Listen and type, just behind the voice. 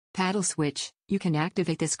Paddle switch. You can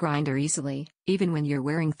activate this grinder easily, even when you're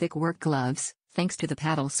wearing thick work gloves, thanks to the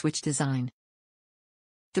paddle switch design.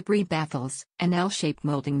 Debris baffles. An L-shaped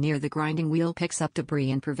molding near the grinding wheel picks up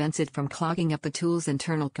debris and prevents it from clogging up the tool's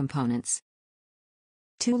internal components.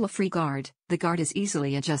 Tool-free guard. The guard is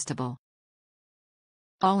easily adjustable.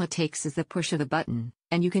 All it takes is the push of a button,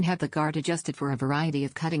 and you can have the guard adjusted for a variety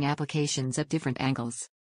of cutting applications at different angles.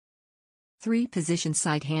 3-position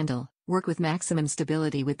side handle. Work with maximum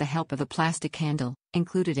stability with the help of a plastic handle,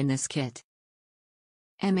 included in this kit.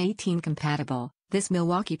 M18 compatible. This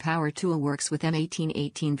Milwaukee power tool works with M18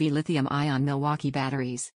 18V Lithium-ion Milwaukee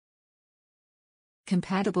batteries.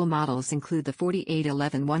 Compatible models include the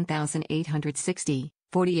 4811 1860,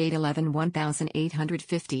 4811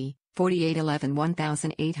 1850, 4811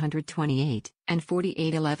 1828, and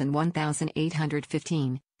 4811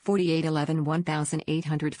 1815, 4811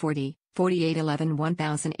 1840, 4811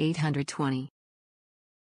 1820.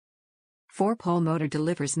 4-pole motor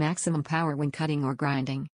delivers maximum power when cutting or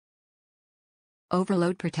grinding.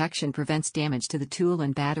 Overload protection prevents damage to the tool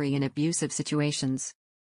and battery in abusive situations.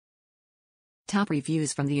 Top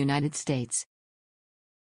reviews from the United States.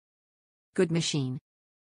 Good machine.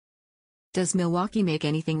 Does Milwaukee make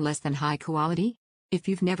anything less than high quality? If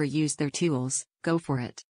you've never used their tools, go for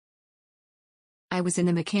it. I was in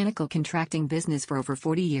the mechanical contracting business for over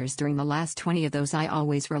 40 years. During the last 20 of those I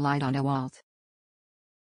always relied on DeWalt.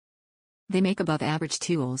 They make above average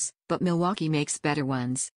tools, but Milwaukee makes better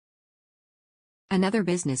ones. Another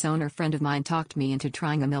business owner friend of mine talked me into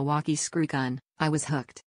trying a Milwaukee screw gun. I was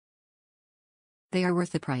hooked. They are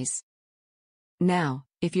worth the price. Now,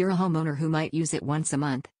 if you're a homeowner who might use it once a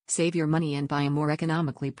month, save your money and buy a more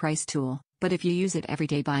economically priced tool, but if you use it every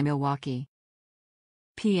day, buy Milwaukee.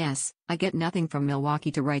 P.S. I get nothing from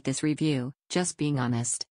Milwaukee to write this review, just being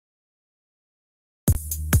honest.